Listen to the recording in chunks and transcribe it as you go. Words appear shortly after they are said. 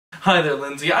Hi there,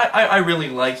 Lindsay. I really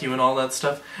like you and all that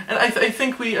stuff, and I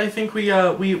think we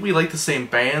like the same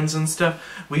bands and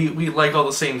stuff. We like all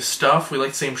the same stuff. We like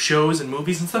the same shows and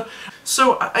movies and stuff.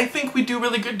 So I think we do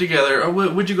really good together.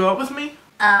 Would you go out with me?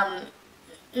 No,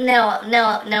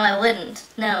 I wouldn't.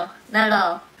 No, not at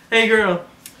all. Hey, girl,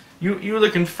 you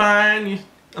looking fine.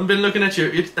 I've been looking at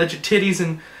your titties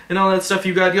and all that stuff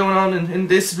you got going on in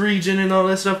this region and all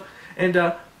that stuff,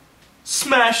 and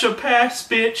smash a pass,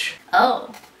 bitch.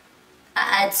 Oh.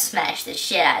 I'd smash the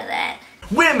shit out of that.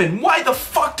 Women, why the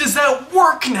fuck does that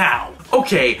work now?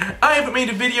 Okay, I haven't made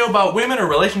a video about women or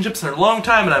relationships in a long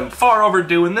time, and I'm far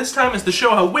overdue, and this time is to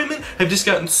show how women have just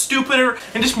gotten stupider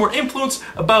and just more influenced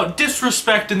about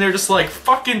disrespect, and they're just like,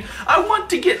 fucking, I want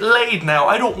to get laid now.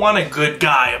 I don't want a good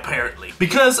guy, apparently.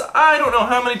 Because I don't know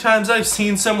how many times I've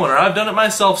seen someone, or I've done it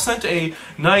myself, sent a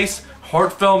nice,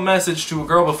 heartfelt message to a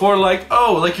girl before, like,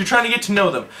 oh, like you're trying to get to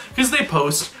know them. Because they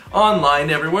post online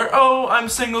everywhere, oh, I'm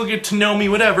single, get to know me,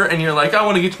 whatever, and you're like, I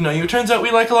want to get to know you. It turns out we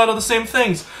like a lot of the same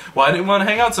things. Why don't you want to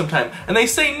hang out sometime? And they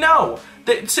say no.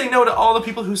 They say no to all the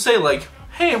people who say, like,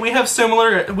 hey, we have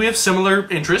similar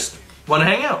interests, want to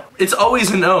hang out. It's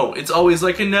always a no. It's always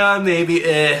like a nah, maybe,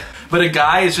 eh. But a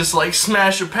guy is just like,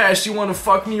 smash or pass, you want to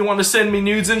fuck me, you want to send me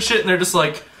nudes and shit, and they're just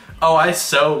like, oh, I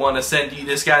so want to send you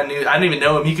this guy nudes. I don't even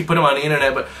know him. You can put him on the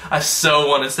internet, but I so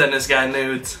want to send this guy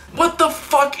nudes. What the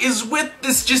fuck is with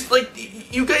this? Just like,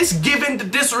 you guys give in to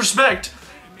disrespect,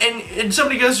 and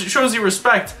somebody shows you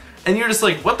respect, and you're just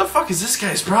like, what the fuck is this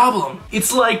guy's problem?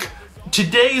 It's like,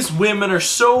 today's women are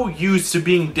so used to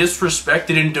being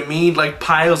disrespected and demeaned like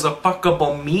piles of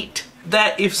fuckable meat,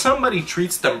 that if somebody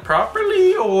treats them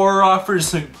properly or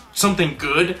offers something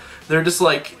good, they're just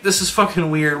like, this is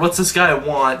fucking weird, what's this guy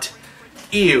want?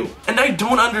 Ew. And I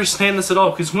don't understand this at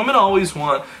all, because women always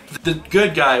want the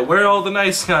good guy, where are all the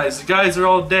nice guys, the guys are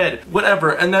all dead, whatever,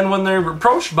 and then when they're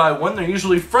approached by one, they're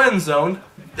usually friend-zoned.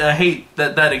 I hate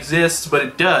that that exists, but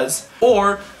it does.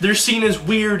 Or they're seen as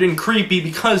weird and creepy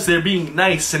because they're being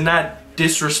nice and not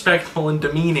disrespectful and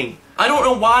demeaning. I don't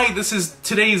know why this is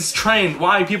today's trend,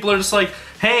 why people are just like,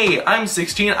 hey, I'm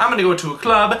 16, I'm gonna go to a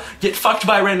club, get fucked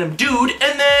by a random dude,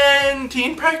 and then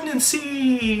teen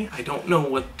pregnancy. I don't know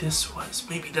what this was.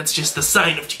 Maybe that's just the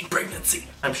sign of teen pregnancy.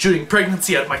 I'm shooting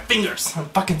pregnancy out of my fingers. I'm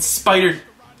fucking spider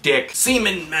dick.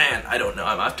 Semen man. I don't know,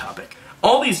 I'm off topic.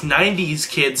 All these 90s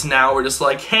kids now are just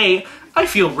like, hey, I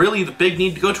feel really the big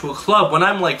need to go to a club when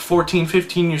I'm like 14,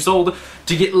 15 years old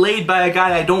to get laid by a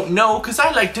guy I don't know, because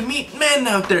I like to meet men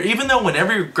out there. Even though when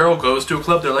every girl goes to a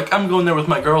club, they're like, I'm going there with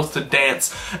my girls to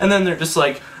dance. And then they're just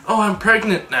like, oh, I'm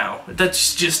pregnant now. That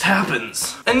just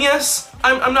happens. And yes,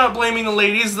 I'm not blaming the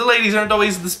ladies. The ladies aren't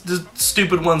always the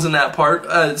stupid ones in that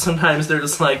part. Sometimes they're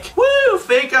just like, woo,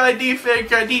 fake ID,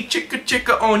 chicka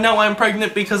chicka. Oh no, I'm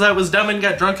pregnant because I was dumb and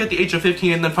got drunk at the age of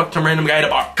 15 and then fucked some random guy at a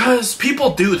bar. Cause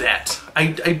people do that.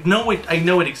 I know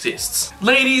it exists.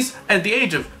 Ladies, at the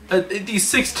age of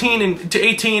 16 and to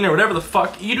 18 or whatever the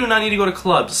fuck, you do not need to go to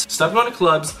clubs. Stop going to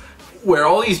clubs where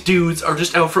all these dudes are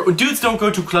just out for— dudes don't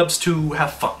go to clubs to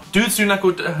have fun. Dudes do not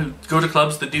go to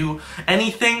clubs to do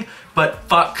anything but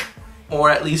fuck, or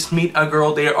at least meet a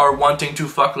girl they are wanting to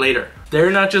fuck later. They're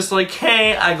not just like,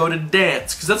 hey, I go to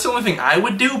dance, because that's the only thing I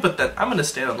would do, but then I'm gonna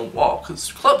stand on the wall,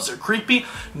 because clubs are creepy,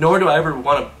 nor do I ever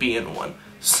want to be in one.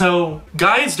 So,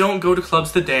 guys don't go to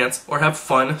clubs to dance or have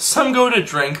fun. Some go to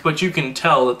drink, but you can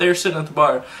tell that they're sitting at the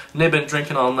bar and they've been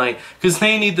drinking all night because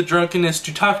they need the drunkenness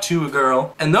to talk to a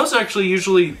girl. And those are actually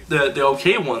usually the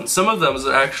okay ones. Some of them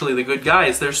are actually the good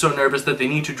guys. They're so nervous that they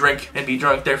need to drink and be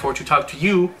drunk, therefore to talk to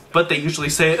you. But they usually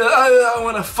say, I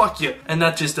want to fuck you. And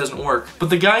that just doesn't work. But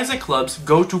the guys at clubs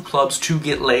go to clubs to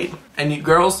get laid. And you,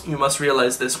 girls, you must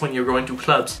realize this when you're going to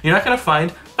clubs. You're not going to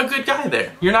find a good guy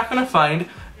there. You're not going to find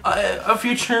a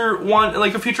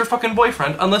future fucking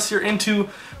boyfriend unless you're into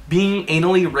being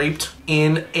anally raped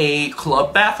in a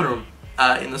club bathroom,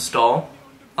 in the stall,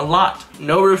 a lot.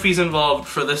 No roofies involved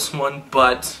for this one,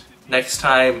 but next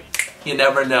time, you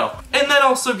never know. And that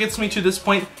also gets me to this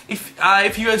point.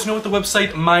 If you guys know what the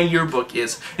website My Yearbook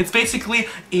is, it's basically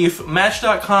if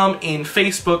Match.com and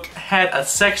Facebook had a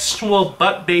sexual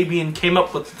butt baby and came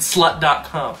up with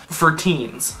Slut.com for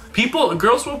teens.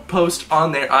 Girls will post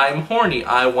on there, I'm horny,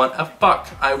 I want a fuck,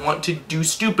 I want to do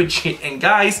stupid shit, and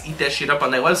guys eat that shit up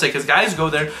on that website, because guys go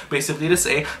there basically to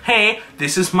say, hey,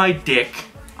 this is my dick,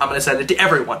 I'm gonna send it to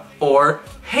everyone. Or,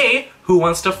 hey, who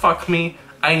wants to fuck me?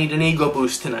 I need an ego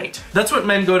boost tonight. That's what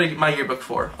men go to My Yearbook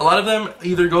for. A lot of them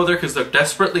either go there because they're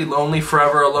desperately lonely,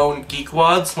 forever alone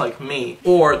geekwads like me,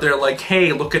 or they're like,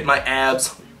 hey, look at my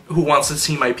abs, who wants to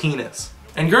see my penis?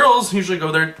 And girls usually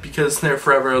go there because they're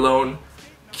forever alone,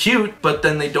 cute, but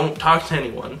then they don't talk to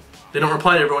anyone. They don't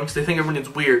reply to everyone because they think everyone is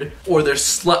weird. Or they're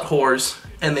slut whores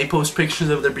and they post pictures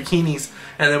of their bikinis,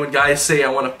 and then when guys say, I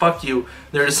want to fuck you,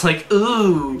 they're just like,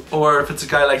 ooh. Or if it's a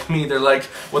guy like me, they're like,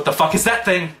 what the fuck is that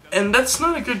thing? And that's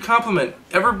not a good compliment.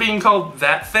 Ever being called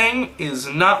that thing is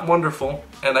not wonderful,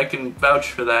 and I can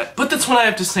vouch for that. But that's what I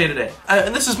have to say today.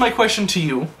 And this is my question to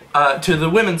you, to the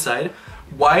women's side.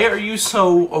 Why are you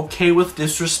so okay with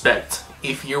disrespect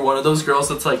if you're one of those girls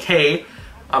that's like, hey,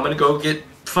 I'm gonna go get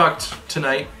fucked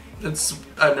tonight?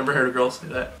 I've never heard a girl say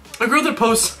that. A girl that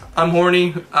posts, I'm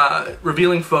horny,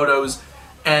 revealing photos,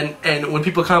 and when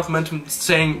people compliment him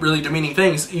saying really demeaning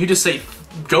things, you just say,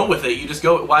 go with it. You just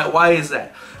go, why is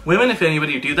that? Women, if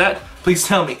anybody do that, please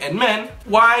tell me. And men,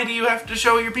 why do you have to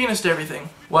show your penis to everything?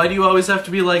 Why do you always have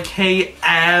to be like, hey,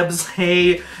 abs,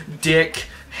 hey, dick,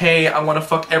 hey, I want to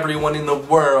fuck everyone in the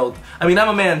world? I mean, I'm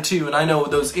a man too, and I know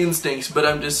those instincts, but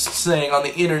I'm just saying, on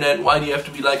the internet, why do you have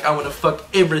to be like, I want to fuck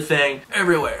everything,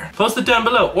 everywhere? Post it down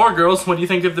below. Or girls, what do you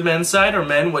think of the men's side? Or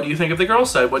men, what do you think of the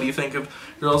girls' side? What do you think of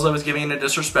girls always giving in a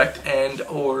disrespect and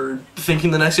or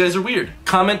thinking the nice guys are weird?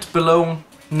 Comment below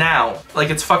now. Like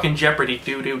it's fucking Jeopardy.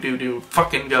 Do.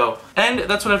 Fucking go. And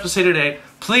that's what I have to say today.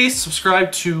 Please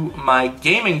subscribe to my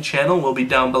gaming channel. Will be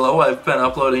down below. I've been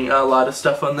uploading a lot of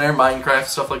stuff on there. Minecraft,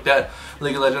 stuff like that.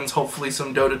 League of Legends, hopefully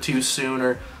some Dota 2 soon,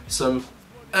 or some...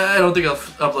 I don't think I'll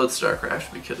upload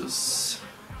StarCraft because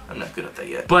I'm not good at that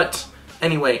yet. But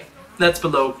anyway, that's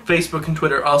below. Facebook and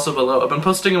Twitter also below. I've been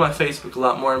posting on my Facebook a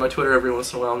lot more and my Twitter every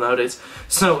once in a while nowadays.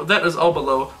 So that is all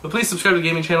below. But please subscribe to the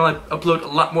gaming channel. I upload a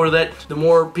lot more of that. The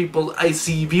more people I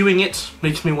see viewing it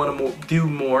makes me want to do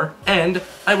more. And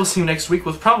I will see you next week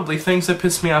with probably Things That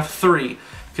Piss Me Off 3.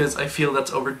 Because I feel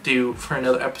that's overdue for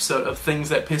another episode of Things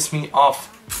That Piss Me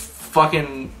Off.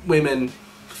 Fucking women.